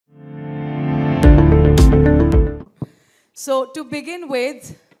So to begin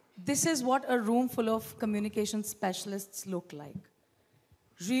with, this is what a room full of communication specialists look like.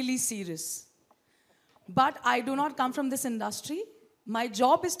 Really serious. But I do not come from this industry. My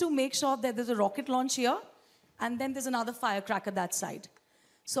job is to make sure that there's a rocket launch here, and then there's another firecracker that side.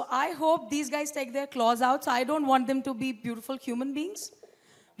 So I hope these guys take their claws out. So I don't want them to be beautiful human beings,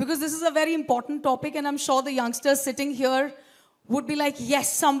 because this is a very important topic, and I'm sure the youngsters sitting here would be like,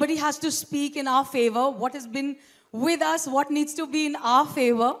 yes, somebody has to speak in our favor. What has been with us, what needs to be in our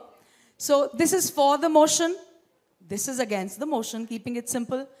favor. So this is for the motion. This is against the motion, keeping it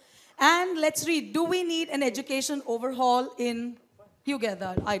simple. And let's read. Do we need an education overhaul in, you get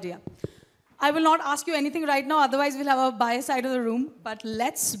the idea. I will not ask you anything right now, otherwise we'll have a biased side of the room. But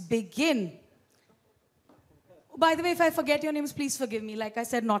let's begin. By the way, if I forget your names, please forgive me. Like I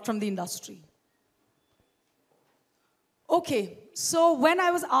said, not from the industry. Okay, so when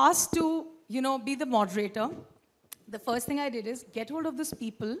I was asked to, be the moderator, the first thing I did is get hold of these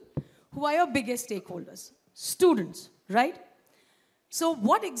people who are your biggest stakeholders. Students, right? So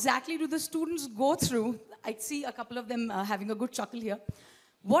what exactly do the students go through? I see a couple of them having a good chuckle here.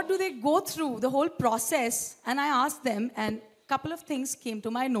 What do they go through, the whole process? And I asked them, and a couple of things came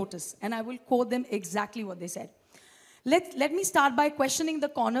to my notice, and I will quote them exactly what they said. Let me start by questioning the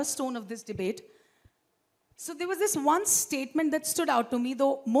cornerstone of this debate. So there was this one statement that stood out to me,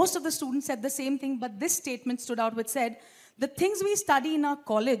 though most of the students said the same thing, but this statement stood out, which said, the things we study in our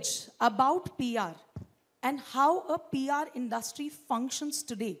college about PR and how a PR industry functions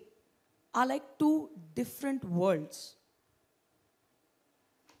today are like two different worlds.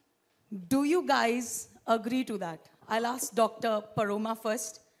 Do you guys agree to that? I'll ask Dr. Paroma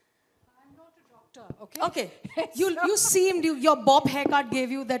first. I'm not a doctor, okay? Okay. You seemed, your bob haircut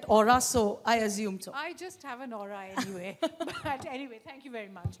gave you that aura, so I assumed so. I just have an aura anyway. But anyway, thank you very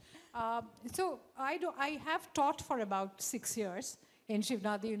much. So I have taught for about 6 years in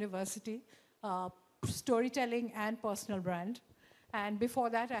Shivnadi University, storytelling and personal brand. And before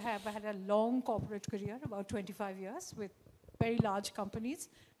that, I have had a long corporate career, about 25 years, with very large companies.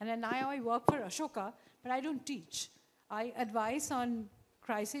 And then now I work for Ashoka, but I don't teach. I advise on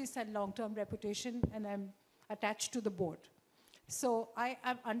crisis and long-term reputation, and I'm attached to the board. So I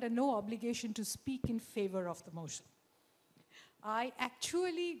am under no obligation to speak in favor of the motion. I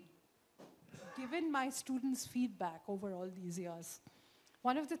actually given my students feedback over all these years.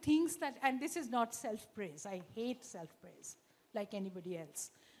 One of the things that, and this is not self-praise, I hate self-praise like anybody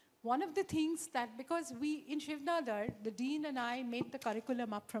else. One of the things that, because we in Shivnadar, the dean and I made the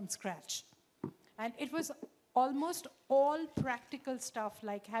curriculum up from scratch. And it was almost all practical stuff,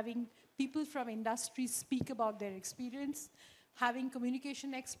 like having people from industry speak about their experience, having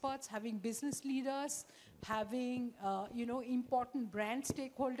communication experts, having business leaders, having important brand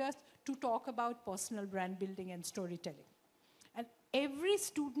stakeholders to talk about personal brand building and storytelling. And every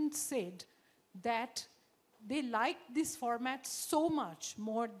student said that they liked this format so much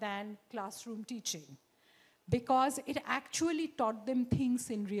more than classroom teaching because it actually taught them things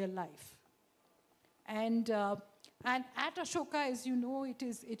in real life. And at Ashoka, as you know, it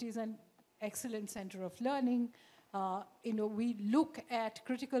is an excellent center of learning. We look at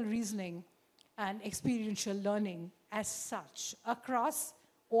critical reasoning and experiential learning as such across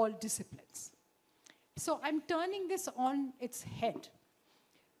all disciplines. So I'm turning this on its head.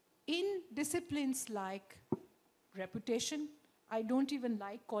 In disciplines like reputation, I don't even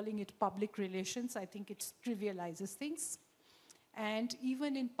like calling it public relations. I think it trivializes things. And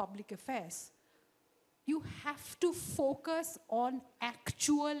even in public affairs, you have to focus on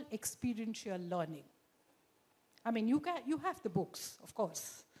actual experiential learning. I mean, you have the books, of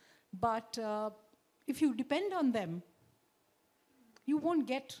course, but if you depend on them, you won't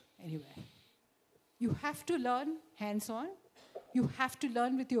get anywhere. You have to learn hands-on. You have to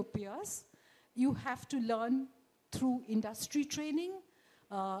learn with your peers. You have to learn through industry training,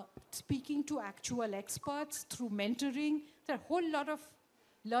 speaking to actual experts, through mentoring. There are a whole lot of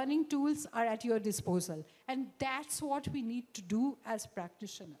learning tools are at your disposal. And that's what we need to do as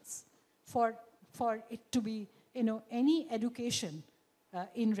practitioners for it to be, any education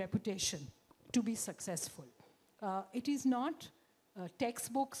in reputation to be successful. It is not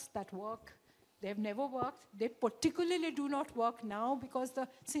textbooks that work. They've never worked. They particularly do not work now because the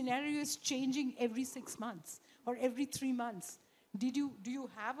scenario is changing every 6 months or every 3 months. Do you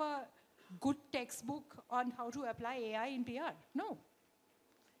have a good textbook on how to apply AI in PR? No.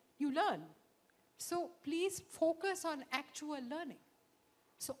 You learn. So please focus on actual learning.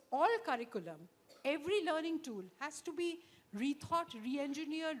 So all curriculum, every learning tool has to be rethought,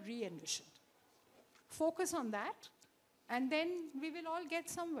 re-engineered, re-envisioned. Focus on that, and then we will all get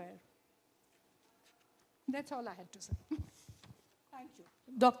somewhere. That's all I had to say. Thank you.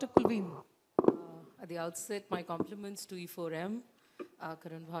 Dr. Kulveen. At the outset, my compliments to E4M,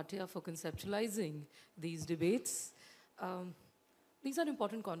 Karan Bhatia, for conceptualizing these debates. These are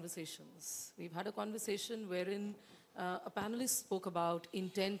important conversations. We've had a conversation wherein a panelist spoke about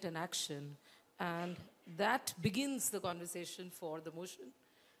intent and action, and that begins the conversation for the motion.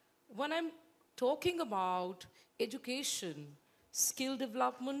 When I'm talking about education, skill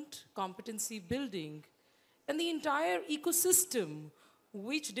development, competency building, and the entire ecosystem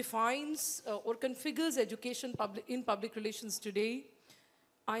which defines or configures education in public relations today,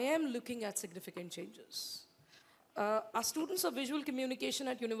 I am looking at significant changes. Our students of visual communication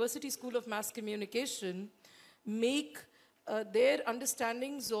at University School of Mass Communication make their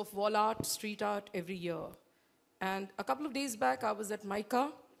understandings of wall art, street art every year. And a couple of days back, I was at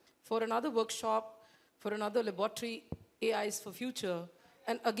MICA for another workshop, for another laboratory, AIs for Future.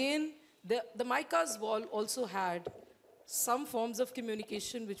 And again, the MICA's wall also had some forms of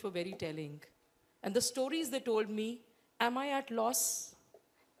communication which were very telling. And the stories they told me, am I at loss?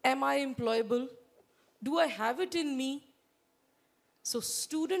 Am I employable? Do I have it in me? So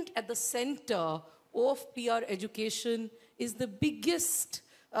student at the center of PR education is the biggest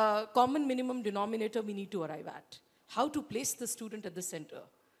common minimum denominator we need to arrive at. How to place the student at the center.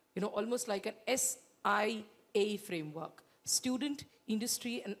 You know, almost like an SIA framework. Student,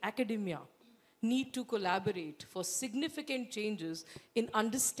 industry, and academia need to collaborate for significant changes in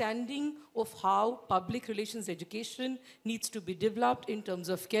understanding of how public relations education needs to be developed in terms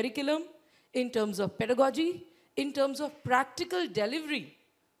of curriculum, in terms of pedagogy, in terms of practical delivery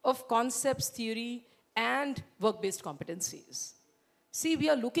of concepts, theory, and work-based competencies. See, we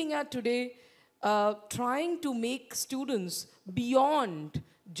are looking at today trying to make students beyond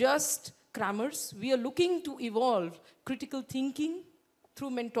just crammers. We are looking to evolve critical thinking, through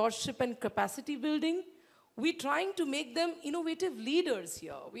mentorship and capacity building. We're trying to make them innovative leaders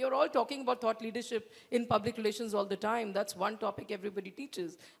here. We are all talking about thought leadership in public relations all the time. That's one topic everybody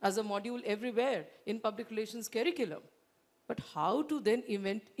teaches as a module everywhere in public relations curriculum. But how to then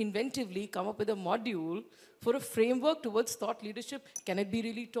inventively come up with a module for a framework towards thought leadership? Can it be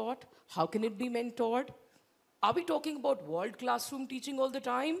really taught? How can it be mentored? Are we talking about walled classroom teaching all the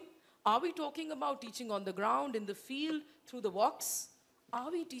time? Are we talking about teaching on the ground, in the field, through the walks? Are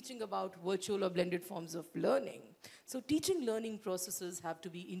we teaching about virtual or blended forms of learning? So teaching learning processes have to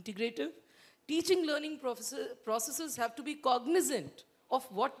be integrative. Teaching learning processes have to be cognizant of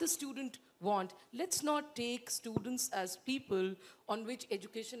what the student wants. Let's not take students as people on which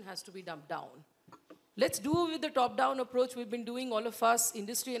education has to be dumped down. Let's do it with the top-down approach we've been doing. All of us,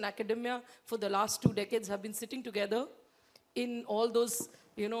 industry and academia, for the last 2 decades have been sitting together in all those,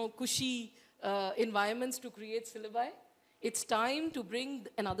 cushy environments to create syllabi. It's time to bring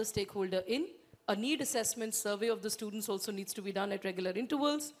another stakeholder in. A need assessment survey of the students also needs to be done at regular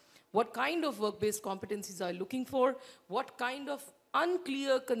intervals. What kind of work-based competencies are you looking for? What kind of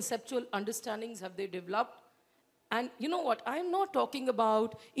unclear conceptual understandings have they developed? And you know what? I'm not talking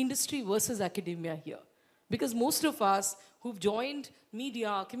about industry versus academia here. Because most of us who've joined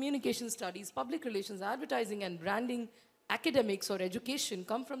media, communication studies, public relations, advertising, and branding academics or education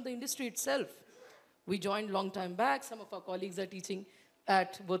come from the industry itself. We joined long time back. Some of our colleagues are teaching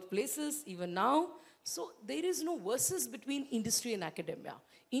at both places, even now. So there is no versus between industry and academia.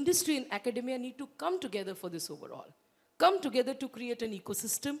 Industry and academia need to come together for this overall. Come together to create an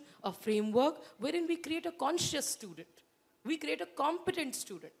ecosystem, a framework, wherein we create a conscious student. We create a competent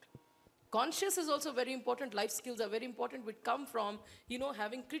student. Conscious is also very important. Life skills are very important, which come from,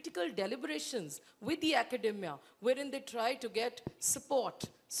 having critical deliberations with the academia, wherein they try to get support,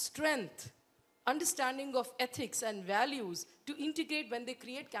 strength, understanding of ethics and values to integrate when they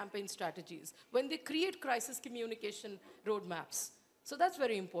create campaign strategies, when they create crisis communication roadmaps. So that's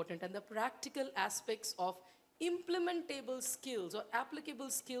very important. And the practical aspects of implementable skills or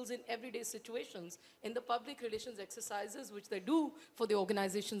applicable skills in everyday situations in the public relations exercises, which they do for the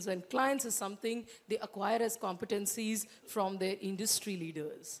organizations and clients, is something they acquire as competencies from their industry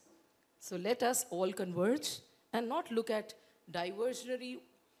leaders. So let us all converge and not look at diversionary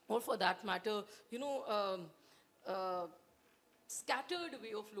or, for that matter, scattered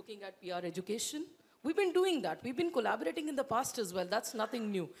way of looking at PR education. We've been doing that. We've been collaborating in the past as well. That's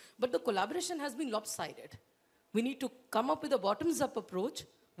nothing new. But the collaboration has been lopsided. We need to come up with a bottoms-up approach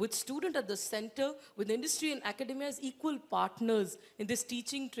with student at the center, with industry and academia as equal partners in this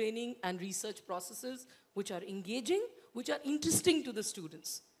teaching, training, and research processes, which are engaging, which are interesting to the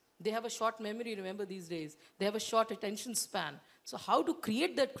students. They have a short memory, remember these days. They have a short attention span. So how to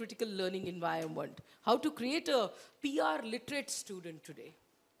create that critical learning environment? How to create a PR literate student today?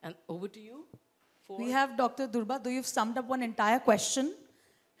 And over to you. We have Dr. Durba. Though you've summed up one entire question.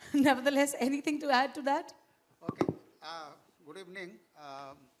 Nevertheless, anything to add to that? Okay. Good evening.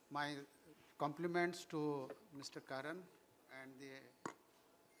 My compliments to Mr. Karan and the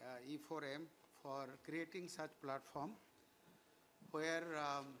E4M for creating such platform where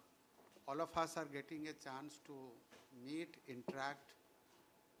all of us are getting a chance to meet, interact,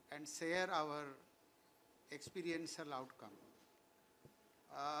 and share our experiential outcome.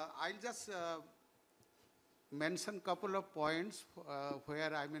 I'll just mention couple of points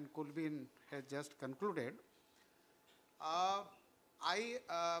where Kulbin has just concluded.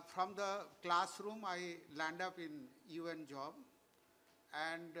 From the classroom, I land up in UN job,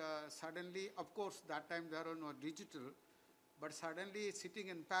 and suddenly, of course, that time there was no digital, but suddenly sitting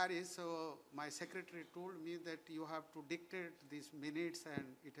in Paris, so my secretary told me that you have to dictate these minutes and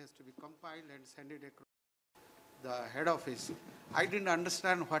it has to be compiled and send it across the head office. I didn't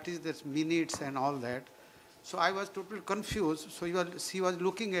understand what is this minutes and all that. So I was totally confused. So she was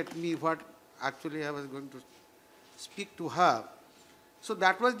looking at me what actually I was going to speak to her. So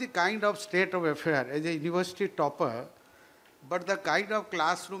that was the kind of state of affair as a university topper, but the kind of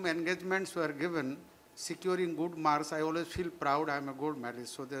classroom engagements were given, securing good marks. I always feel proud I'm a gold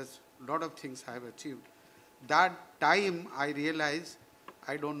medalist, so there's a lot of things I have achieved. That time I realized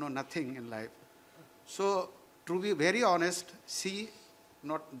I don't know nothing in life. So to be very honest, she,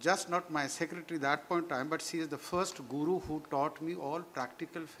 not my secretary at that point in time, but she is the first guru who taught me all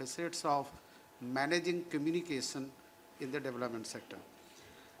practical facets of managing communication in the development sector.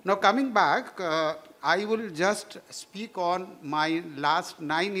 Now coming back, I will just speak on my last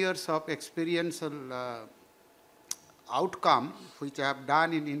 9 years of experiential outcome, which I have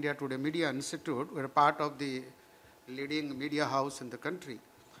done in India Today Media Institute. We're part of the leading media house in the country,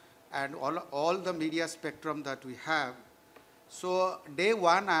 and all the media spectrum that we have. So day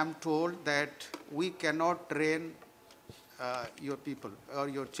one, I am told that we cannot train your people or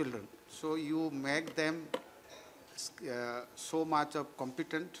your children. So you make them so much of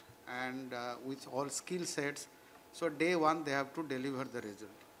competent and with all skill sets. So day one, they have to deliver the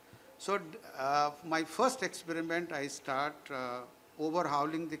result. So my first experiment, I start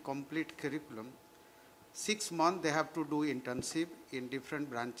overhauling the complete curriculum. 6 months, they have to do internship in different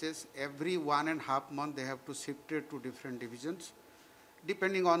branches. Every 1.5 months, they have to shift it to different divisions.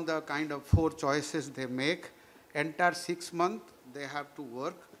 Depending on the kind of 4 choices they make, entire 6 months, they have to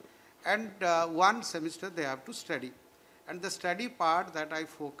work. And 1 semester, they have to study. And the study part that I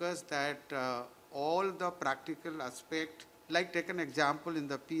focus that all the practical aspect, like take an example in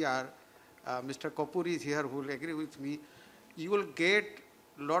the PR, Mr. Kapoor is here who will agree with me, you will get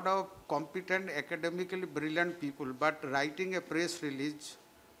a lot of competent, academically brilliant people, but writing a press release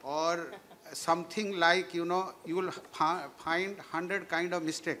or something like, you will find 100 kind of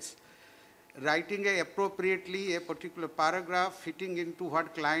mistakes. Writing appropriately a particular paragraph fitting into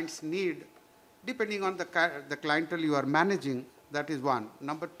what clients need, depending on the clientele you are managing, that is one.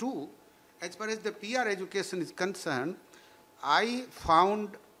 Number 2, as far as the PR education is concerned, I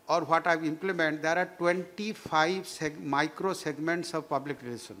found, or what I've implemented, there are 25 micro segments of public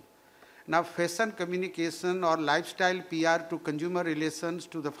relations. Now, fashion communication or lifestyle PR to consumer relations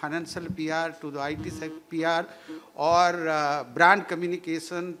to the financial PR to the IT PR or brand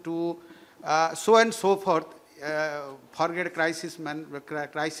communication to so and so forth, forget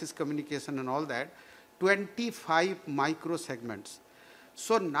crisis communication and all that, 25 micro segments.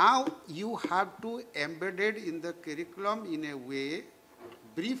 So now you have to embed it in the curriculum in a way,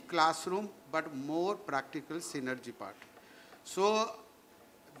 brief classroom, but more practical synergy part. So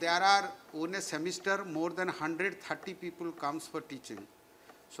there are, in a semester, more than 130 people comes for teaching.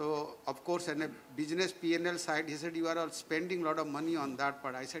 So, of course, on a business P&L side, he said, you are all spending a lot of money on that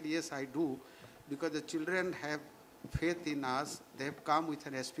part. I said, yes, I do, because the children have faith in us. They have come with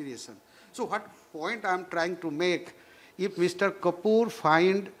an aspiration. So what point I'm trying to make, if Mr. Kapoor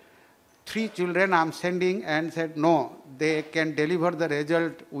find 3 children I'm sending and said, no, they can deliver the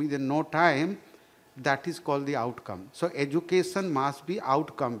result within no time, that is called the outcome. So education must be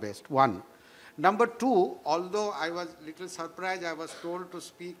outcome based, 1. Number 2, although I was little surprised, I was told to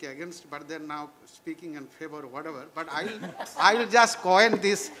speak against, but then now speaking in favor, whatever. But I will just coin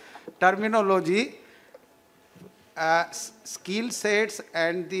this terminology. Skill sets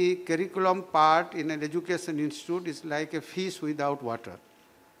and the curriculum part in an education institute is like a fish without water.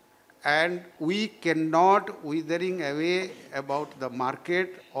 And we cannot withering away about the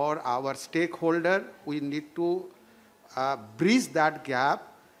market or our stakeholder. We need to bridge that gap,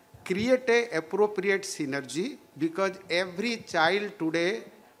 create a appropriate synergy, because every child today,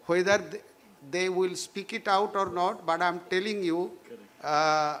 whether they will speak it out or not, but I'm telling you,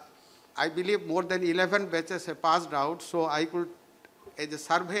 I believe more than 11 batches have passed out, so I could, as a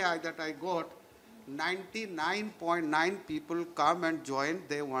survey that I got, 99.9 people come and join,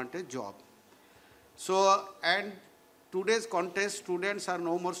 they want a job. So, and today's contest, students are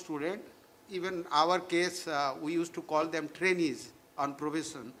no more students. Even our case, we used to call them trainees on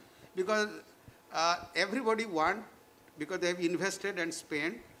probation, because everybody want, because they have invested and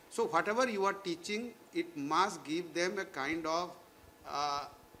spent. So whatever you are teaching, it must give them a kind of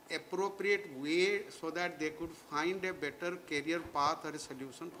appropriate way so that they could find a better career path or a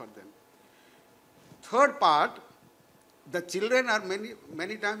solution for them. Third part, the children are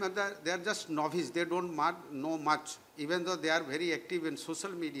many times, they are just novice, they don't know much, even though they are very active in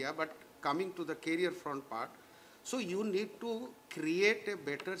social media, but coming to the career front part, so you need to create a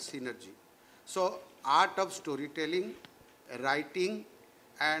better synergy. So art of storytelling, writing,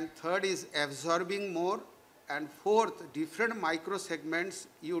 and third is absorbing more, and fourth, different micro segments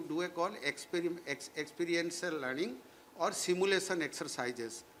you do a call experiential learning or simulation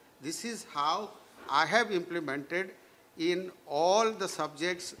exercises. This is how I have implemented in all the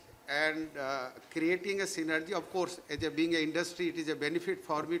subjects, and creating a synergy. Of course, as being an industry, it is a benefit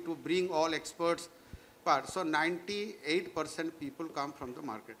for me to bring all experts part. So 98% people come from the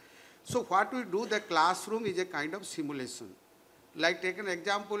market. So what we do, the classroom is a kind of simulation. Like take an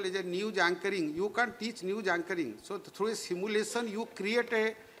example, is a news anchoring. You can't teach news anchoring. So through a simulation, you create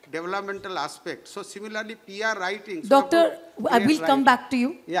a developmental aspect. So similarly, PR writing. Doctor, I will come back to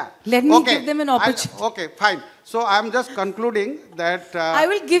you. Yeah. Let me give them an opportunity. Okay, fine. So I'm just concluding that. I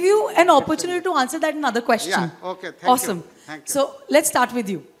will give you an opportunity to answer that another question. Yeah, okay, thank awesome. you. Thank you. So let's start with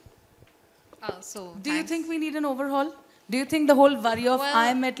you. Do you Thanks. think we need an overhaul? Do you think the whole worry of Well,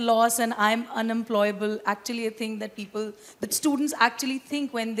 I'm at loss and I'm unemployable actually a thing that that students actually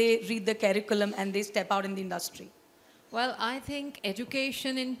think when they read the curriculum and they step out in the industry? Well, I think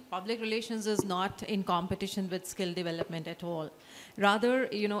education in public relations is not in competition with skill development at all. Rather,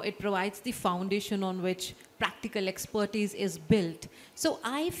 it provides the foundation on which practical expertise is built. So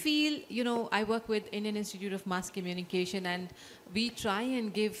I feel, I work with Indian Institute of Mass Communication, and we try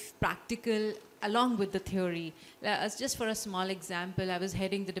and give practical along with the theory. Just for a small example, I was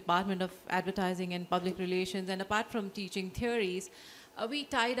heading the Department of Advertising and Public Relations, and apart from teaching theories, we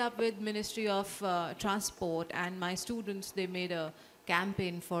tied up with Ministry of Transport, and my students, they made a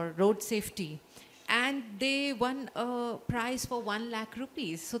campaign for road safety. And they won a prize for 1 lakh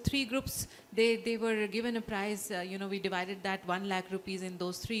rupees. So 3 groups, they were given a prize. We divided that 1 lakh rupees in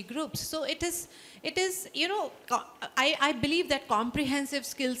those 3 groups. So it is, I believe that comprehensive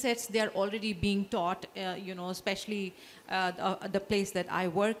skill sets, they are already being taught, especially the place that I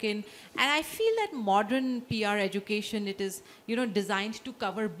work in. And I feel that modern PR education, it is, designed to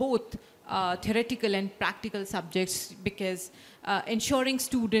cover both theoretical and practical subjects, because ensuring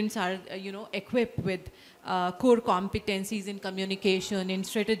students are, equipped with core competencies in communication, in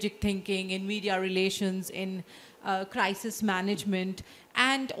strategic thinking, in media relations, in crisis management,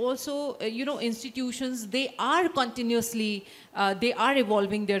 and also, institutions, they are continuously, they are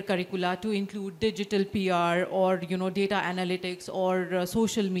evolving their curricula to include digital PR or, data analytics or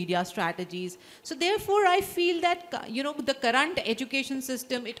social media strategies. So therefore, I feel that, the current education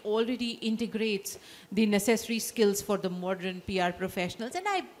system, it already integrates the necessary skills for the modern PR professionals. And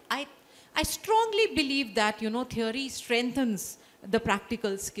I strongly believe that, theory strengthens the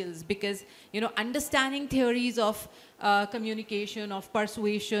practical skills, because, understanding theories of communication, of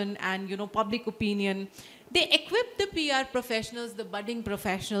persuasion, and, public opinion, they equip the PR professionals, the budding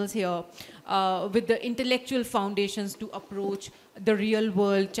professionals here, with the intellectual foundations to approach the real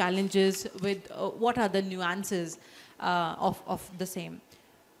world challenges with what are the nuances of the same.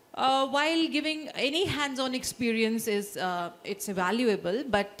 While giving any hands-on experience is, it's valuable,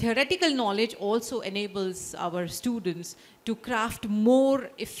 but theoretical knowledge also enables our students to craft more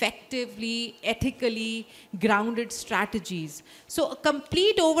effectively, ethically grounded strategies. So a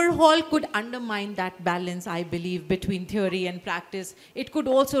complete overhaul could undermine that balance, I believe, between theory and practice. It could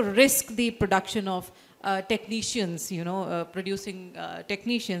also risk the production of technicians, producing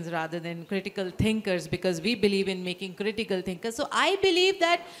technicians rather than critical thinkers, because we believe in making critical thinkers. So I believe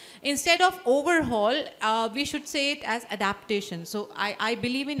that instead of overhaul, we should say it as adaptation. So I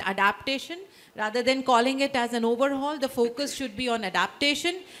believe in adaptation. Rather than calling it as an overhaul, the focus should be on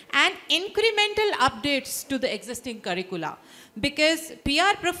adaptation and incremental updates to the existing curricula. Because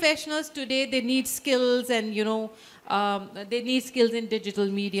PR professionals today, they need skills, and they need skills in digital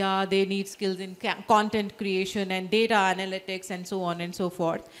media, they need skills in content creation and data analytics and so on and so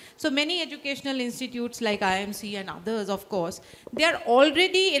forth. So many educational institutes like IMC and others, of course, they are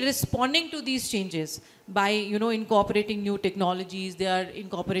already responding to these changes. by, incorporating new technologies, they are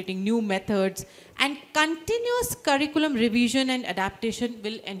incorporating new methods, and continuous curriculum revision and adaptation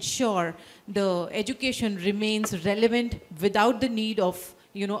will ensure the education remains relevant without the need of,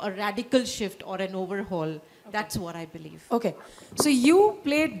 a radical shift or an overhaul. Okay. That's what I believe. Okay. So you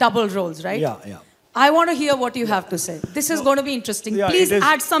played double roles, right? Yeah, yeah. I want to hear what you have to say. This is going to be interesting. Yeah, Please it is.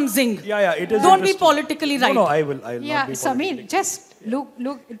 add some zing. Yeah, it is. Don't be politically right. No, I will not Yeah, be Samir, politically. just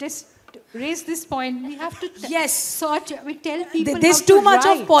look, just raise this point. We have to Yes. search, we tell people There's how too to much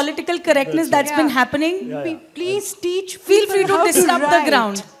write. of political correctness that's Yeah. been happening. Please teach Feel people free to how disrupt the write.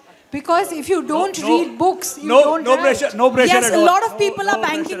 ground. Because if you don't No, read books, you no, don't no write. pressure, no pressure Yes, at a all. lot of people No are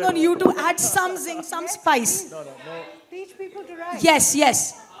banking pressure on at you to add some zing, some spice. Teach people to write. Yes,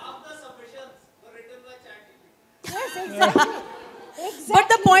 yes. Yes, exactly. But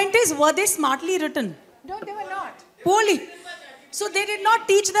the point is, were they smartly written? No, they were not. Poorly. So they did not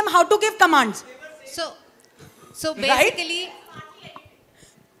teach them how to give commands. So Right? basically,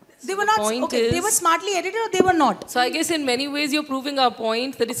 They were the not, point okay, they is- were smartly edited or they were not. So I guess in many ways you're proving our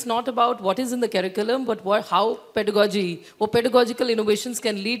point that it's not about what is in the curriculum, but how pedagogy or pedagogical innovations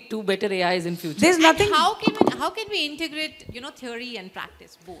can lead to better AIs in future. There's and nothing. how can we integrate, theory and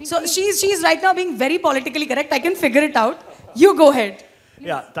practice both? So she's right now being very politically correct. I can figure it out. You go ahead.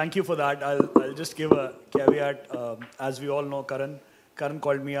 Yeah, thank you for that. I'll just give a caveat. As we all know, Karan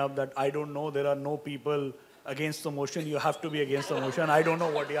called me up that I don't know, there are no people against the motion. You have to be against the motion. I don't know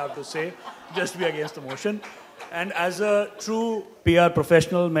what you have to say. Just be against the motion. And as a true PR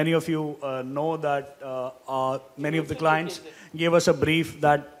professional, many of you know that many of the clients gave us a brief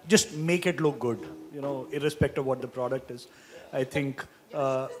that just make it look good, irrespective of what the product is. I think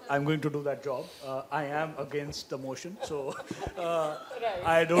I'm going to do that job. I am against the motion, so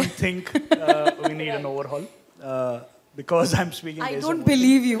I don't think we need an overhaul because I'm speaking. I based don't on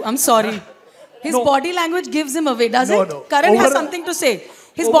believe you. I'm sorry. His No. body language gives him away, does No, it? no. Karan has Over- something to say.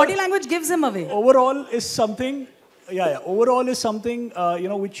 His over- body language gives him away. Overall is something, overall is something,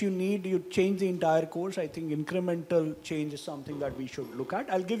 which you need. You change the entire course. I think incremental change is something that we should look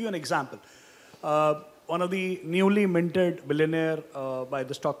at. I'll give you an example. One of the newly minted billionaire by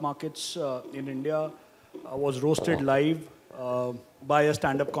the stock markets in India was roasted live by a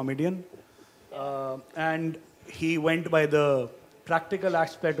stand-up comedian. And he went by the practical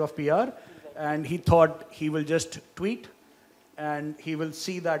aspect of PR, and he thought he will just tweet and he will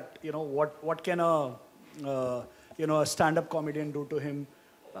see that, what can a stand-up comedian do to him.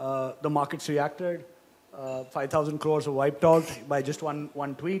 The markets reacted. 5,000 crores were wiped out by just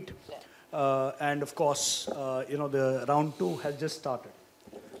one tweet. And of course, the round two has just started.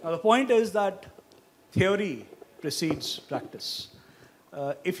 Now the point is that theory precedes practice.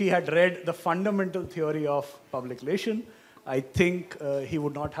 If he had read the fundamental theory of public relation, I think he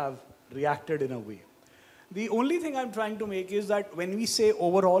would not have reacted in a way. The only thing I'm trying to make is that when we say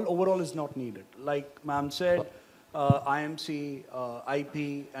overall is not needed. Like ma'am said, IMC,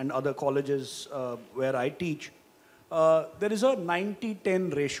 IP, and other colleges where I teach, there is a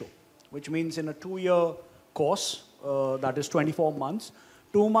 90-10 ratio, which means in a 2-year course, that is 24 months,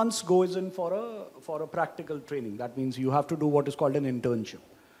 2 months goes in for a practical training. That means you have to do what is called an internship,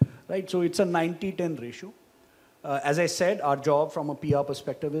 right? So it's a 90-10 ratio. As I said, our job from a PR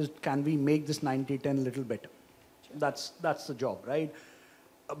perspective is, can we make this 90-10 a little better? That's the job, right?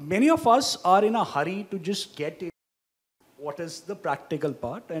 Many of us are in a hurry to just get in what is the practical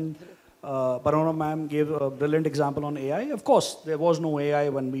part. And Barona ma'am gave a brilliant example on AI. Of course, there was no AI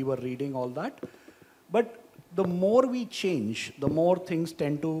when we were reading all that. But the more we change, the more things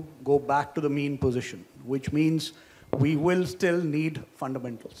tend to go back to the mean position, which means we will still need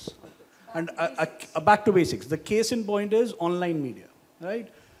fundamentals. And back to basics. The case in point is online media, right?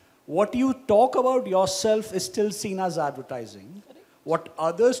 What you talk about yourself is still seen as advertising. What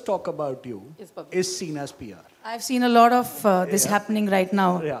others talk about you is seen as PR. I've seen a lot of this happening right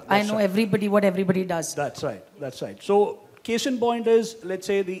now. Yeah, I that's know right. what everybody does. That's right. That's right. So case in point is, let's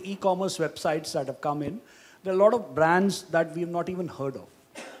say the e-commerce websites that have come in. There are a lot of brands that we've not even heard of.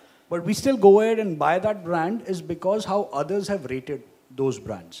 But we still go ahead and buy that brand is because how others have rated those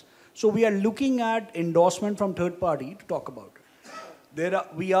brands. So we are looking at endorsement from third party to talk about it.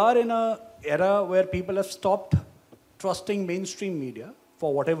 We are in an era where people have stopped trusting mainstream media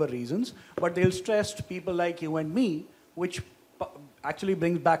for whatever reasons, but they'll trust people like you and me, which actually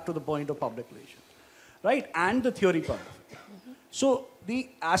brings back to the point of public relations, right? And the theory part of it. So the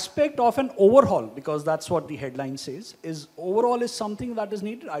aspect of an overhaul, because that's what the headline says, is overhaul is something that is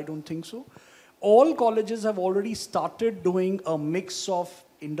needed? I don't think so. All colleges have already started doing a mix of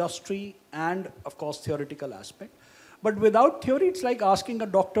industry and, of course, theoretical aspect. But without theory, it's like asking a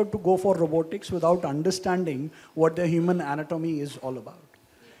doctor to go for robotics without understanding what the human anatomy is all about.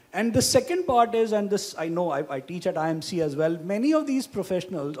 And the second part is, and this I know I teach at IMC as well, many of these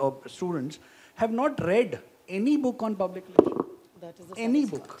professionals or students have not read any book on public relations. That is the Any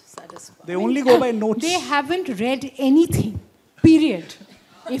saddest book. part, saddest part. They only go by notes. They haven't read anything, period.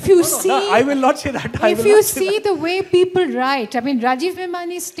 If you see, No, I will not say that. if you see the way people write, I mean, Rajiv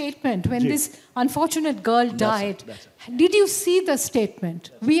Memani's statement when this unfortunate girl died, did you see the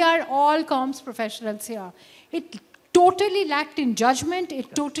statement? We are all comms professionals here. It totally lacked in judgment,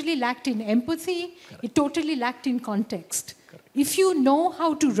 it totally lacked in empathy, it totally lacked in context. If you know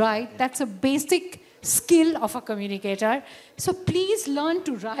how to write, that's a basic skill of a communicator. So please learn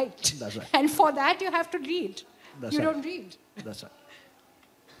to write. That's right. And for that, you have to read. That's You right. don't read. That's right.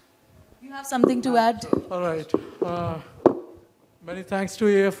 You have something to add? All right. Many thanks to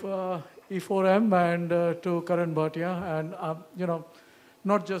E4M and to Karan Bhatia. And,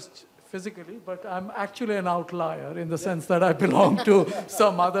 not just physically, but I'm actually an outlier in the sense that I belong to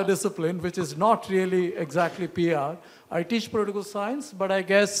some other discipline, which is not really exactly PR. I teach political science, but I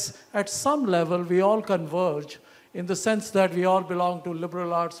guess at some level we all converge in the sense that we all belong to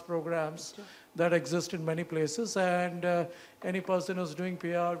liberal arts programs that exist in many places. And any person who's doing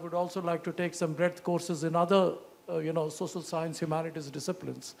PR would also like to take some breadth courses in other, social science, humanities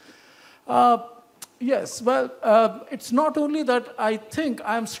disciplines. Yes, well, it's not only that I think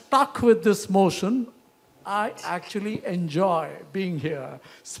I'm stuck with this motion, I actually enjoy being here,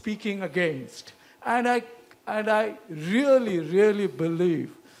 speaking against. And I really, really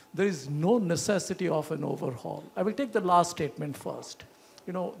believe there is no necessity of an overhaul. I will take the last statement first.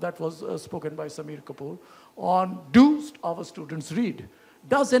 That was spoken by Samir Kapoor on do our students read?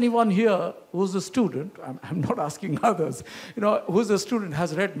 Does anyone here who's a student, I'm not asking others, who's a student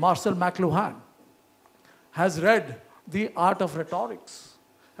has read Marcel McLuhan, has read The Art of Rhetorics,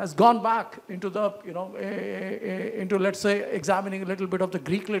 has gone back into the, into, let's say, examining a little bit of the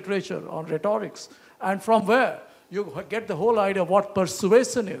Greek literature on rhetorics, and from where you get the whole idea of what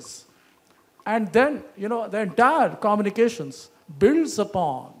persuasion is. And then, the entire communications builds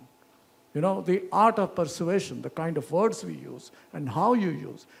upon, the art of persuasion, the kind of words we use and how you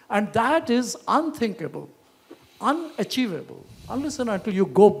use. And that is unthinkable, unachievable, unless and until you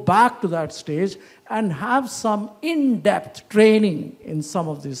go back to that stage and have some in-depth training in some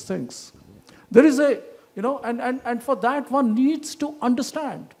of these things. There is a, and for that one needs to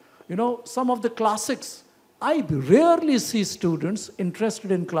understand, some of the classics. I rarely see students interested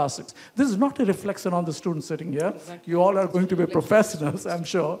in classics. This is not a reflection on the students sitting here. Exactly. You all are going to be professionals, I'm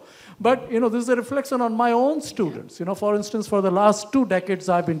sure. But this is a reflection on my own students. For instance, for the last 2 decades,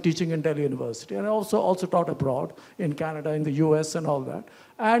 I've been teaching in Delhi University, and I also taught abroad in Canada, in the US, and all that.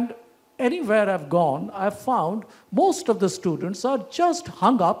 And anywhere I've gone, I've found most of the students are just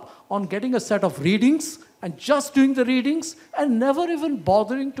hung up on getting a set of readings and just doing the readings and never even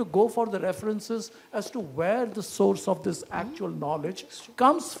bothering to go for the references as to where the source of this actual knowledge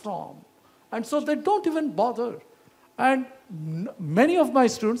comes from. And so they don't even bother. And many of my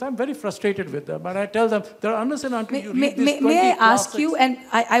students, I'm very frustrated with them. And I tell them, there are unless and until you read these 20 May I ask classics. you, and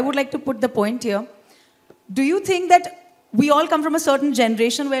I would like to put the point here. Do you think that we all come from a certain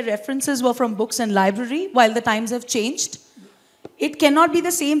generation where references were from books and library while the times have changed? It cannot be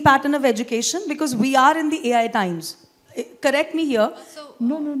the same pattern of education because we are in the AI times. Correct me here.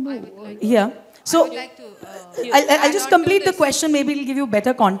 No. Yeah. So I would like to, I'll just complete the question. Maybe it'll give you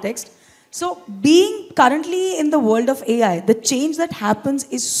better context. So being currently in the world of AI, the change that happens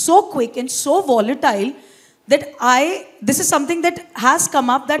is so quick and so volatile that this is something that has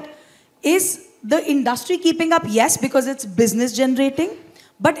come up, that is the industry keeping up? Yes, because it's business generating.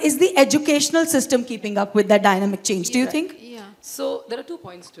 But is the educational system keeping up with that dynamic change? Do you think? So there are 2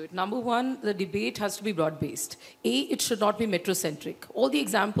 points to it. Number one, the debate has to be broad-based. It should not be metrocentric. All the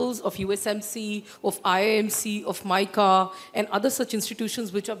examples of USMC, of IIMC, of MICA, and other such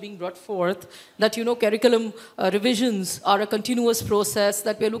institutions which are being brought forth, that, curriculum revisions are a continuous process,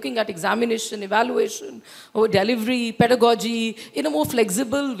 that we're looking at examination, evaluation, or delivery, pedagogy, in a more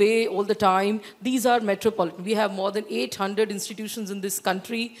flexible way all the time. These are metropolitan. We have more than 800 institutions in this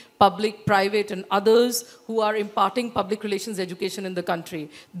country, public, private, and others, who are imparting public relations education in the country.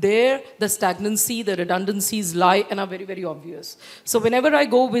 There, the stagnancy, the redundancies lie and are very, very obvious. So whenever I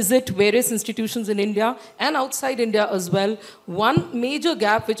go visit various institutions in India and outside India as well, one major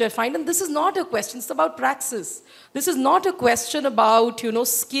gap which I find, and this is not a question, it's about praxis. This is not a question about,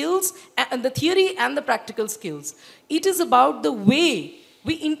 skills and the theory and the practical skills. It is about the way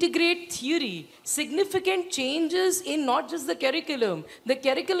we integrate theory, significant changes in not just the curriculum. The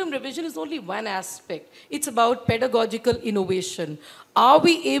curriculum revision is only one aspect. It's about pedagogical innovation. Are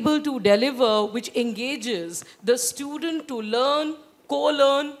we able to deliver which engages the student to learn,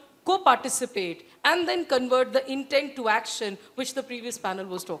 co-learn, co-participate, and then convert the intent to action, which the previous panel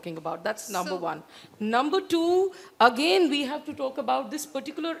was talking about. That's number one. Number two, again, we have to talk about this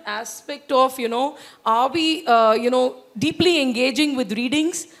particular aspect of, are we, deeply engaging with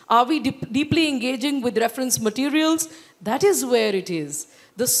readings? Are we deeply engaging with reference materials? That is where it is.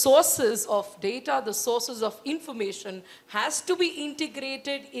 The sources of data, the sources of information has to be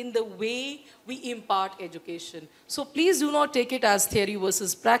integrated in the way we impart education. So please do not take it as theory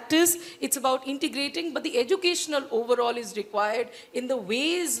versus practice. It's about integrating, but the educational overall is required in the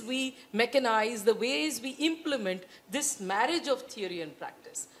ways we mechanize, the ways we implement this marriage of theory and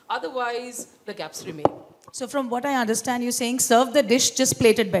practice. Otherwise, the gaps remain. So from what I understand, you're saying serve the dish, just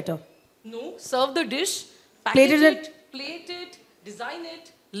plate it better. No, serve the dish, package plate it, design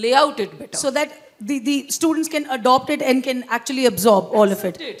it, lay out it better. So that the students can adopt it and can actually absorb all of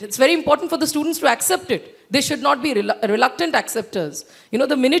it. It's very important for the students to accept it. They should not be reluctant acceptors.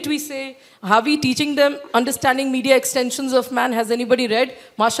 The minute we say, are we teaching them understanding media extensions of man? Has anybody read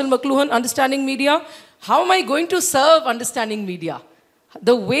Marshall McLuhan, Understanding Media? How am I going to serve understanding media?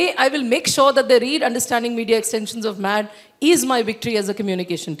 The way I will make sure that they read understanding media extensions of man is my victory as a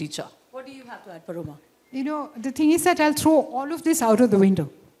communication teacher. What do you have to add, Paroma? The thing is that I'll throw all of this out of the window.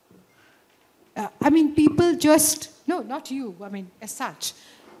 People just, no, not you, as such.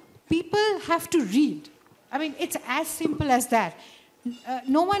 People have to read. It's as simple as that.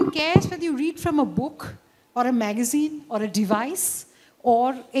 No one cares whether you read from a book or a magazine or a device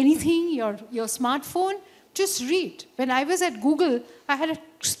or anything, your smartphone, just read. When I was at Google, I had a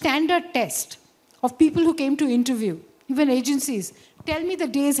standard test of people who came to interview, even agencies. Tell me the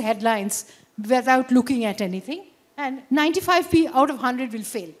day's headlines without looking at anything, and 95 out of 100 will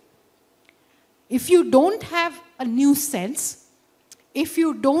fail. If you don't have a news sense, if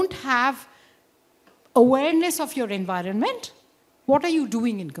you don't have awareness of your environment, what are you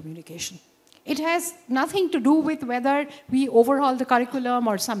doing in communication? It has nothing to do with whether we overhaul the curriculum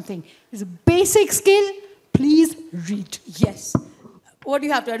or something. It's a basic skill. Please read. Yes. What do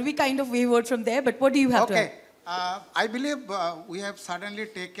you have to add? We kind of wavered from there, but what do you have to add? I believe we have suddenly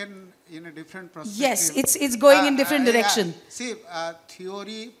taken in a different perspective. Yes, it's going in different direction. See,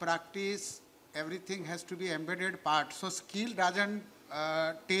 theory, practice, everything has to be embedded part. So skill doesn't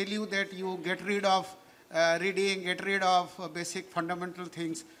tell you that you get rid of reading, get rid of basic fundamental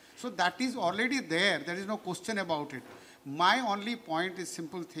things. So that is already there. There is no question about it. My only point is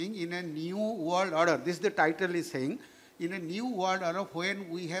simple thing. In a new world order, this the title is saying, in a new world order, when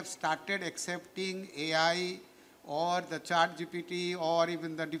we have started accepting AI or the chat GPT or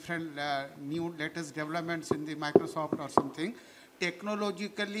even the different new latest developments in the Microsoft or something,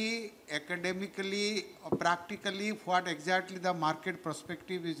 technologically, academically, practically, what exactly the market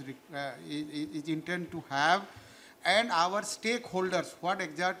perspective is intended to have, and our stakeholders, what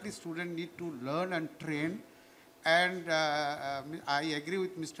exactly students need to learn and train. And I agree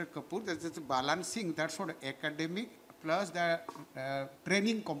with Mr. Kapoor, that it's balancing that sort of academic plus the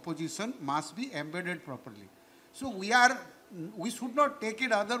training composition must be embedded properly. So we should not take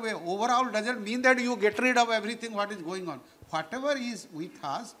it other way. Overall doesn't mean that you get rid of everything what is going on. Whatever is with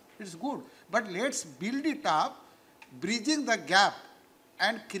us, it's good. But let's build it up, bridging the gap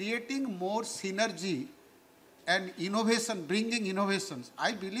and creating more synergy and innovation, bringing innovations.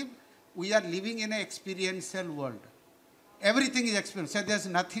 I believe we are living in an experiential world. Everything is experiential. So there's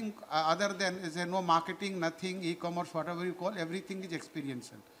nothing other than, there's no marketing, nothing, e-commerce, whatever you call, everything is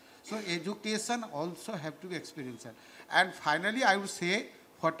experiential. So education also have to be experiential. And finally, I would say,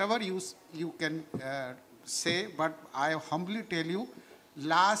 whatever you can say, but I humbly tell you,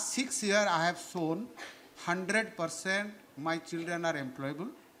 last 6 years I have shown 100% my children are employable.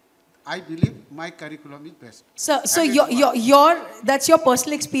 I believe my curriculum is best. So that's your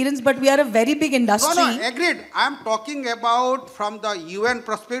personal experience, but we are a very big industry. No, agreed. I'm talking about from the UN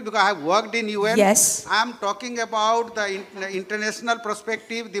perspective, because I have worked in UN. Yes. I'm talking about the international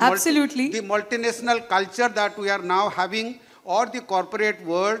perspective, the absolutely the multinational culture that we are now having, or the corporate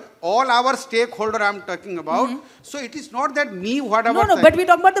world, all our stakeholder I'm talking about. So it is not that me, whatever. No, but we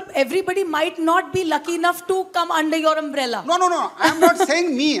talk about everybody might not be lucky enough to come under your umbrella. No. I'm not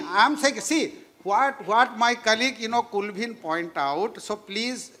saying me. I'm saying, see, what my colleague, Kulbin point out, so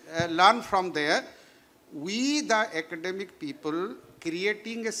please learn from there. We, the academic people,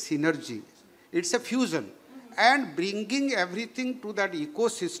 creating a synergy. It's a fusion. And bringing everything to that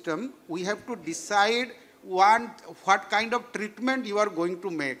ecosystem, we have to decide want, what kind of treatment you are going to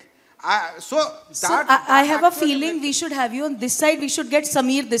make. So I have a feeling we should have you on this side. We should get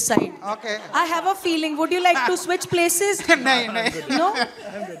Sameer this side. Okay. I have a feeling. Would you like to switch places? No.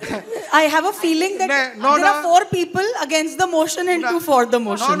 I have a feeling that there are 4 people against the motion and 2 for the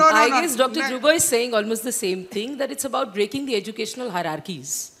motion. I guess Dr. Dhruva is saying almost the same thing, that it's about breaking the educational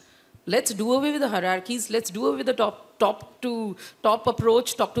hierarchies. Let's do away with the hierarchies. Let's do away with the top to top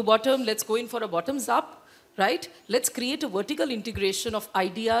approach, top to bottom. Let's go in for a bottoms up. Right? Let's create a vertical integration of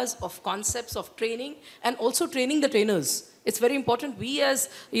ideas, of concepts, of training, and also training the trainers. It's very important. We as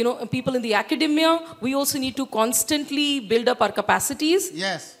people in the academia, we also need to constantly build up our capacities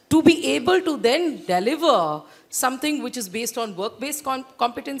to be able to then deliver something which is based on work-based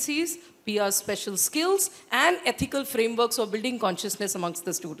competencies, PR special skills, and ethical frameworks of building consciousness amongst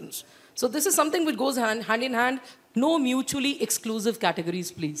the students. So this is something which goes hand in hand. No mutually exclusive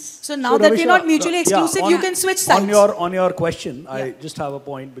categories, please. So now that we're not mutually exclusive, you can switch sides. On your question, I just have a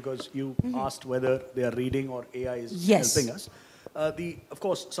point because you asked whether they are reading or AI is helping us. Of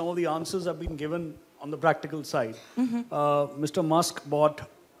course, some of the answers have been given on the practical side. Mr. Musk bought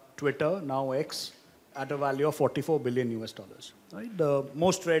Twitter, now X, at a value of $44 billion US. Right? The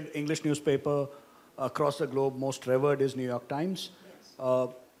most read English newspaper across the globe, most revered is New York Times.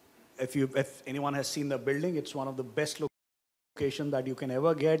 If anyone has seen the building, it's one of the best locations that you can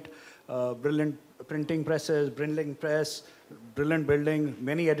ever get. Brilliant printing presses, brilliant press, brilliant building,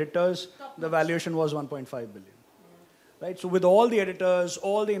 many editors. The valuation was 1.5 billion. Right? So with all the editors,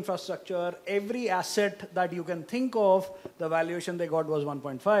 all the infrastructure, every asset that you can think of, the valuation they got was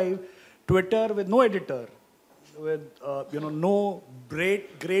 1.5. Twitter with no editor, with no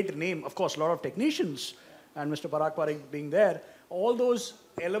great name. Of course, a lot of technicians, and Mr. Parag Parikh being there. All those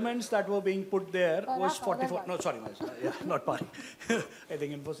elements that were being put there was 44. No, sorry, not Parikh. I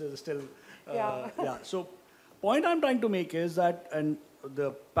think Infosys is still. So, point I'm trying to make is that, and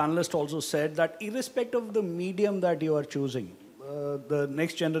the panelist also said that, irrespective of the medium that you are choosing, the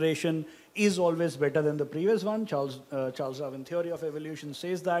next generation is always better than the previous one. Charles Darwin theory of evolution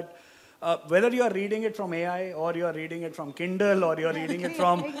says that. Whether you are reading it from AI or you are reading it from Kindle or you are reading it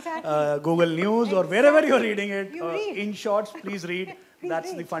from Google News or wherever you are reading it, in shorts, please read.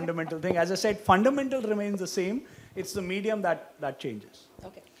 That's the fundamental thing. As I said, fundamental remains the same. It's the medium that changes.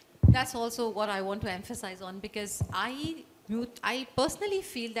 Okay. That's also what I want to emphasize on, because I personally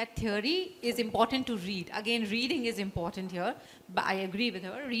feel that theory is important to read. Again, reading is important here. But I agree with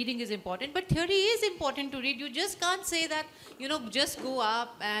her. Reading is important, but theory is important to read. You just can't say that, just go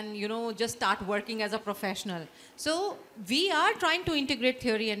up and, just start working as a professional. So we are trying to integrate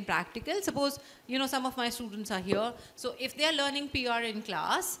theory and practical. Suppose, some of my students are here. So if they are learning PR in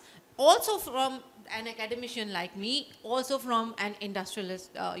class, also from an academician like me, also from an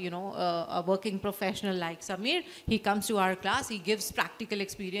industrialist, a working professional like Sameer, he comes to our class, he gives practical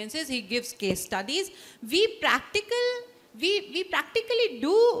experiences, he gives case studies. We practically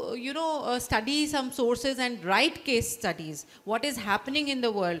do, study some sources and write case studies. What is happening in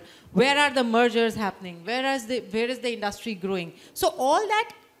the world? Where are the mergers happening? Where is the industry growing? So all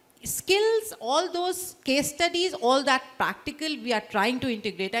that skills, all those case studies, all that practical, we are trying to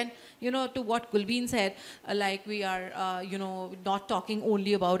integrate. And to what Gulbeen said, like we are, not talking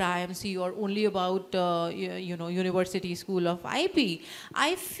only about IMC or only about, University School of IP.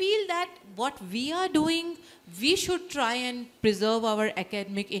 I feel that what we are doing, we should try and preserve our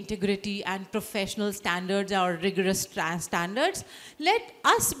academic integrity and professional standards, our rigorous standards. Let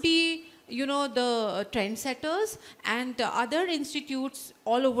us be, the trendsetters, and other institutes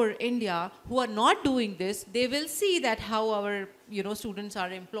all over India who are not doing this, they will see that how our students are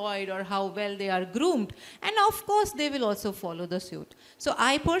employed or how well they are groomed, and of course they will also follow the suit. So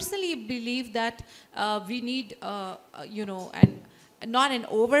I personally believe that we need not an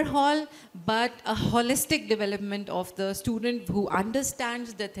overhaul, but a holistic development of the student who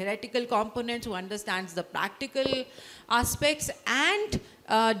understands the theoretical components, who understands the practical aspects, and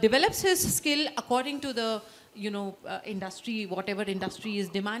develops his skill according to the industry, whatever industry is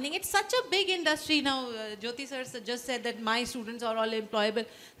demanding. It's such a big industry now. Jyoti sir just said that my students are all employable.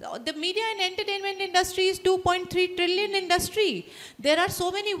 The media and entertainment industry is 2.3 trillion industry. There are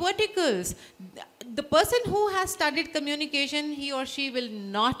so many verticals. The person who has studied communication, he or she will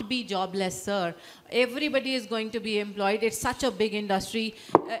not be jobless, sir. Everybody is going to be employed. It's such a big industry.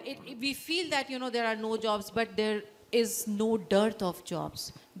 We feel that, there are no jobs, but there is no dearth of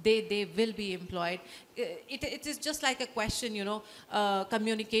jobs. They will be employed. It is just like a question,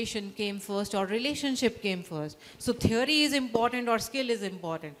 communication came first or relationship came first. So theory is important or skill is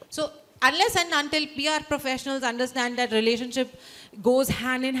important. So unless and until PR professionals understand that relationship goes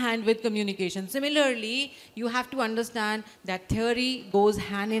hand in hand with communication. Similarly, you have to understand that theory goes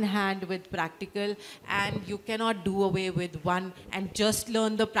hand in hand with practical, and you cannot do away with one and just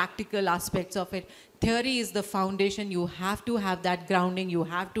learn the practical aspects of it. Theory is the foundation. You have to have that grounding. You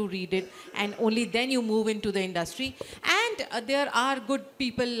have to read it, and only then you move into the industry. And there are good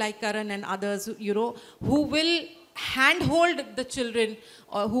people like Karan and others, you know, who will handhold the children,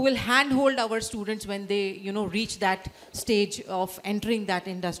 or who will handhold our students when they, you know, reach that stage of entering that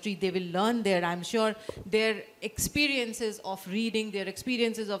industry. They will learn there. I'm sure their experiences of reading, their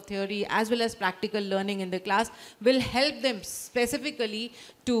experiences of theory, as well as practical learning in the class will help them specifically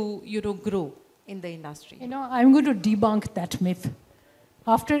to, you know, grow in the industry. You know, I'm going to debunk that myth.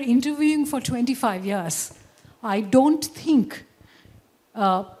 After interviewing for 25 years, I don't think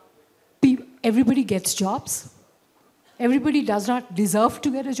everybody gets jobs. Everybody does not deserve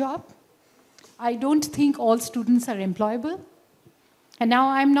to get a job. I don't think all students are employable. And now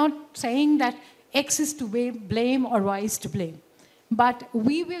I'm not saying that X is to blame or Y is to blame. But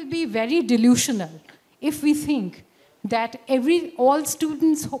we will be very delusional if we think that all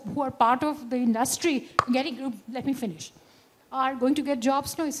students who are part of the industry let me finish, are going to get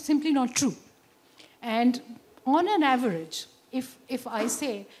jobs. No, it's simply not true. And on an average, if I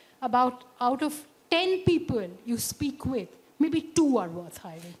say about out of 10 people you speak with, maybe 2 are worth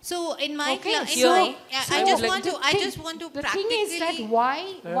hiring. So in my class, I just want to the practically. thing is that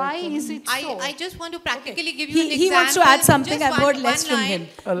why is it so? I just want to practically give you an example. He wants to add something. Just I've heard one less from line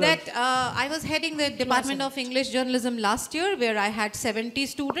him. That I was heading the Department of English Journalism last year, where I had 70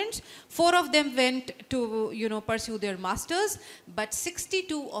 students. 4 of them went to, you know, pursue their masters, but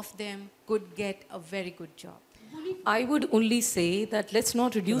 62 of them could get a very good job. I would only say that let's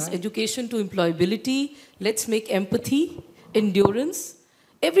not reduce education to employability. Let's make empathy, endurance.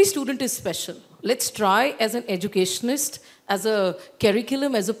 Every student is special. Let's try as an educationist, as a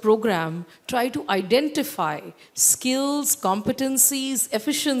curriculum, as a program, try to identify skills, competencies,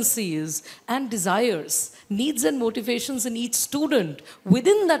 efficiencies, and desires, needs and motivations in each student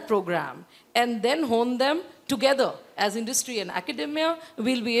within that program, and then hone them together. As industry and academia,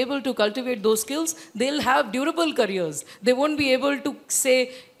 we'll be able to cultivate those skills. They'll have durable careers. They won't be able to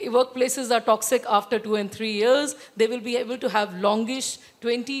say workplaces are toxic after 2 and 3 years. They will be able to have longish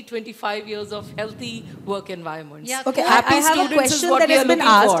 20, 25 years of healthy work environments. Yeah, Okay, Happy I have a students is question what that we has are been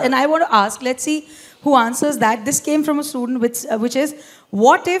looking asked, for. and I want to ask, let's see who answers that. This came from a student which is,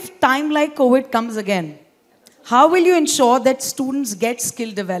 what if time like COVID comes again? How will you ensure that students get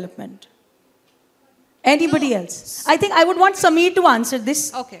skill development? Anybody else? I think I would want Sameer to answer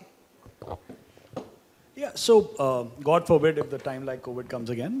this. Okay. Yeah, so God forbid if the time like COVID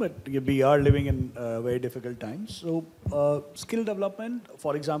comes again, but we are living in very difficult times. So skill development,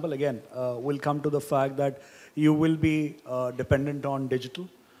 for example, again, will come to the fact that you will be dependent on digital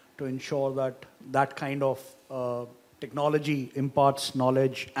to ensure that that kind of technology imparts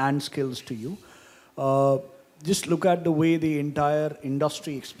knowledge and skills to you. Just look at the way the entire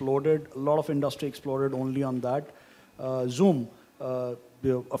industry exploded. A lot of industry exploded only on that. Zoom,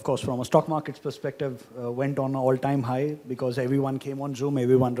 of course, from a stock market's perspective, went on an all-time high because everyone came on Zoom.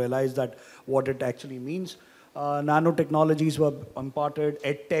 Everyone realized that what it actually means. Nanotechnologies were imparted.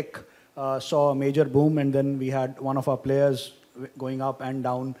 EdTech saw a major boom, and then we had one of our players going up and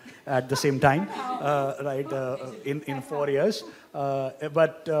down at the same time, in 4 years.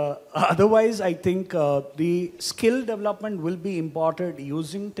 But otherwise, I think the skill development will be imparted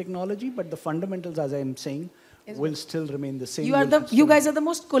using technology, but the fundamentals, as I'm saying, will still remain the same. You guys are the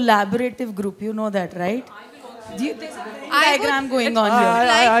most collaborative group. You know that, right? There's a Venn diagram going on here.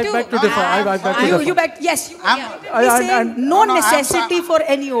 I beg to differ. I beg to differ. Yes. No necessity for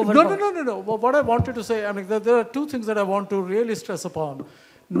any overhaul. No. What I wanted to say, I mean, there are 2 things that I want to really stress upon.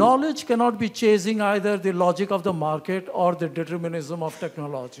 Knowledge cannot be chasing either the logic of the market or the determinism of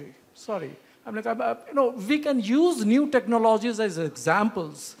technology. Sorry. We can use new technologies as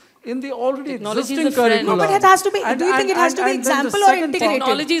examples in the already existing curriculum. No, but it has to be, do you think it has to be example or integrated?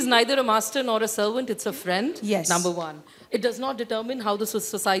 Technology is neither a master nor a servant, it's a friend, yes. Number 1. It does not determine how the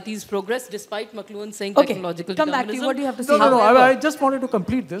societies progress, despite McLuhan saying technological come determinism. back to you. What do you have to say? No. I just wanted to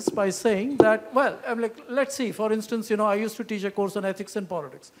complete this by saying that, well, let's see. For instance, I used to teach a course on ethics and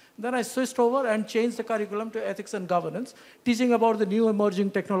politics. Then I switched over and changed the curriculum to ethics and governance, teaching about the new emerging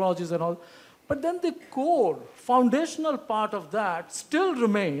technologies and all. But then the core, foundational part of that still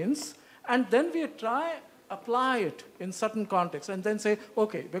remains, and then we try apply it in certain contexts, and then say,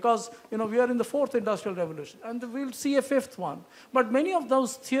 okay, because we are in the 4th industrial revolution, and we'll see a 5th one. But many of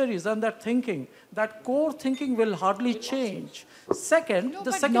those theories and that thinking, that core thinking will hardly change. Second,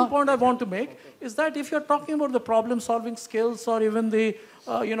 the second point I want to make is that if you're talking about the problem-solving skills or even the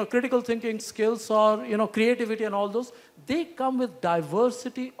critical thinking skills or creativity and all those, they come with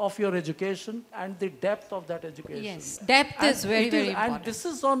diversity of your education and the depth of that education. Yes, depth is very, very important. And this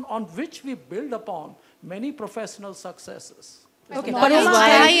is on which we build upon many professional successes. Okay, I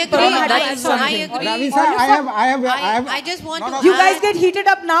agree. I agree. Ravi sir, I just want no, to. You guys get heated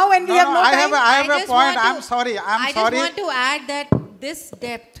up now, and we have no time. I have a just point. want to- I'm sorry. I just want to add that this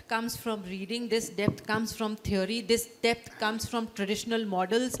depth comes from reading, this depth comes from theory, this depth comes from traditional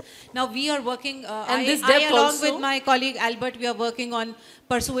models. Now we are working, this I depth along also- with my colleague Albert, we are working on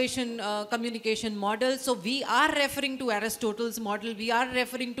persuasion communication models. So we are referring to Aristotle's model, we are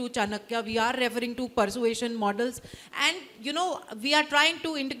referring to Chanakya, we are referring to persuasion models. And we are trying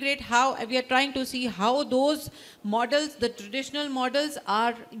to integrate we are trying to see how those models, the traditional models,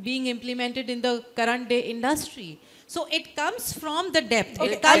 are being implemented in the current day industry. So it comes from the depth.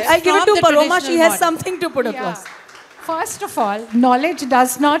 Okay, It comes I'll give it from to the Paroma. traditional She has model. something to put across. First of all, knowledge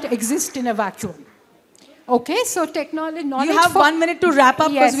does not exist in a vacuum. Okay, so knowledge. You have 1 minute to wrap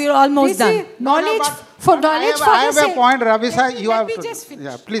up because Yes. we're almost This is done. knowledge I have a point, Ravi sir. You Let have me to. just finish.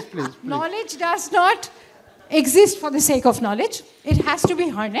 Yeah, please. Knowledge does not exist for the sake of knowledge. It has to be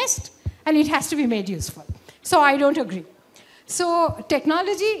harnessed and it has to be made useful. So I don't agree. So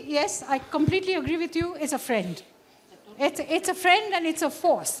technology, yes, I completely agree with you, is a friend. It's a friend and it's a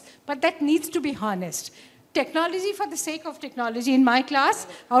force, but that needs to be harnessed. Technology for the sake of technology. In my class,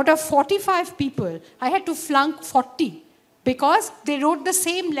 out of 45 people, I had to flunk 40 because they wrote the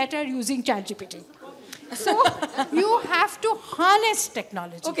same letter using ChatGPT. So you have to harness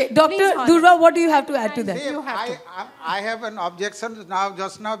technology. Okay, Please Dr. harness. Durva, what do you have to add to that? See, You have to. I have an objection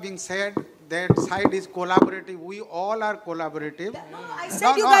just now being said that side is collaborative. We all are collaborative. I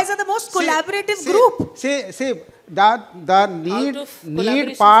said you guys are the most collaborative group. See, that the need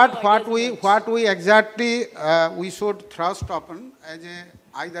collaboration part, flow what we exactly we should thrust upon as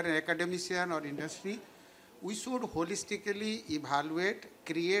either an academician or industry, we should holistically evaluate,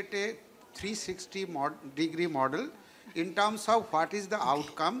 create a 360-degree model in terms of what is the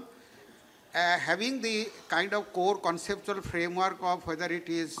outcome, having the kind of core conceptual framework of whether it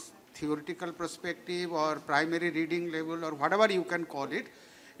is theoretical perspective or primary reading level or whatever you can call it.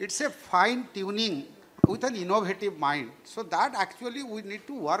 It's a fine-tuning with an innovative mind. So that actually we need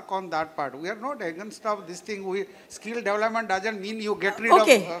to work on that part. We are not against of this thing. Skill development doesn't mean you get rid of...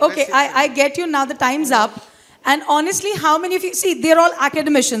 Okay, I get you now. The time's up. And honestly, how many of you, see, they're all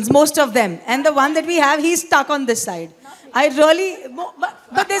academicians, most of them. And the one that we have, he's stuck on this side.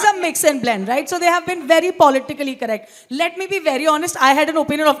 But there's a mix and blend, right? So they have been very politically correct. Let me be very honest, I had an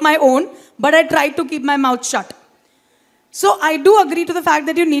opinion of my own, but I tried to keep my mouth shut. So I do agree to the fact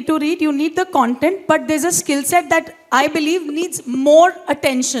that you need to read, you need the content, but there's a skill set that I believe needs more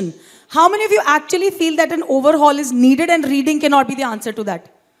attention. How many of you actually feel that an overhaul is needed and reading cannot be the answer to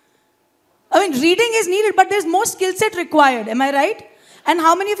that? I mean, reading is needed, but there's more skill set required. Am I right? And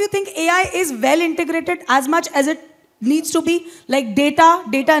how many of you think AI is well integrated as much as it needs to be, like data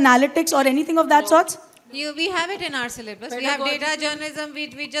analytics or anything of that sort? We have it in our syllabus. We have data journalism.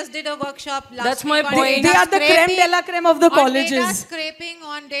 We just did a workshop last That's week my on point. data They are the creme scraping, de la creme of the on data colleges. scraping,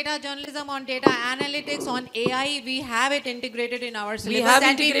 on data journalism, on data analytics, on AI. We have it integrated in our syllabus. have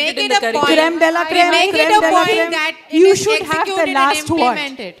and we integrated make in it the a point. curriculum. Creme de la We creme, make creme it a de la point creme. that it You is should have the executed last and word.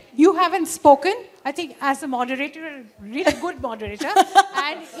 implemented. You haven't spoken. I think as a moderator, a really good moderator,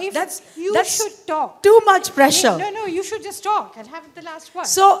 and if you should talk. Too much pressure. No, you should just talk and have the last word.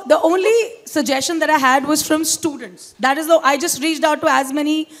 So the only suggestion that I had was from students. That is, I just reached out to as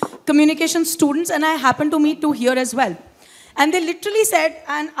many communication students, and I happened to meet two here as well. And they literally said,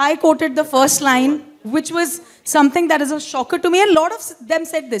 and I quoted the first line, which was something that is a shocker to me. And a lot of them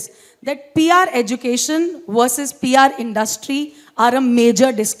said this, that PR education versus PR industry are a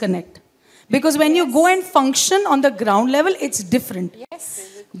major disconnect. Because when you go and function on the ground level, it's different.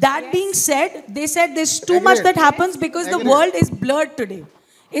 Yes. That being said, they said there's too much that happens because the world is blurred today.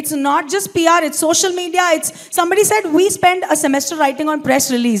 It's not just PR, it's social media. Somebody said, we spend a semester writing on press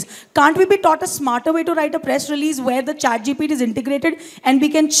release. Can't we be taught a smarter way to write a press release where the ChatGPT is integrated and we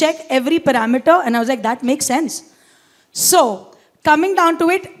can check every parameter? And I was like, that makes sense. So, coming down to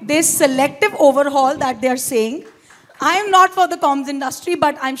it, this selective overhaul that they're saying, I am not for the comms industry,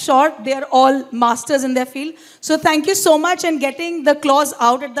 but I'm sure they're all masters in their field. So thank you so much, and getting the clause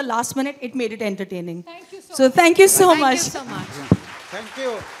out at the last minute, it made it entertaining. Thank you so so much. thank you so Thank much. you so much. Thank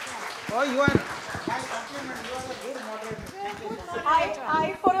you. Oh, you are...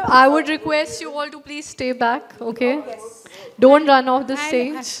 I would request you all to please stay back, okay? Don't run off the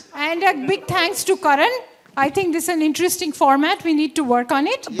stage. And a big thanks to Karan. I think this is an interesting format. We need to work on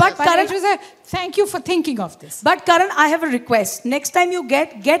it. But Karan, it was a thank you for thinking of this. But Karan, I have a request. Next time you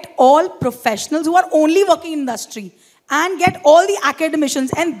get all professionals who are only working in industry and get all the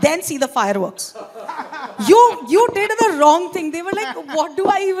academicians and then see the fireworks. You did the wrong thing. They were like, what do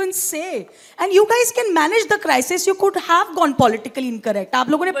I even say? And you guys can manage the crisis. You could have gone politically incorrect. आप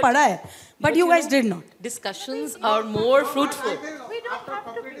लोगों ने पढ़ा है, but you guys did not. Discussions are more fruitful.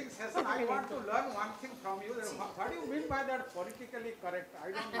 I want to learn one thing from you. What do you mean by that politically correct?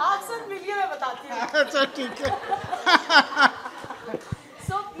 I don't know. आप sir मिलिए मैं बताती हूँ. अच्छा ठीक है.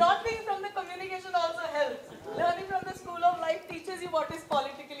 So not being from the communication also helps. Learning from the school of life teaches you what is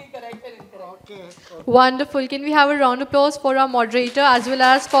politically correct and incorrect. Wonderful. Can we have a round of applause for our moderator as well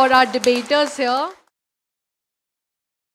as for our debaters here?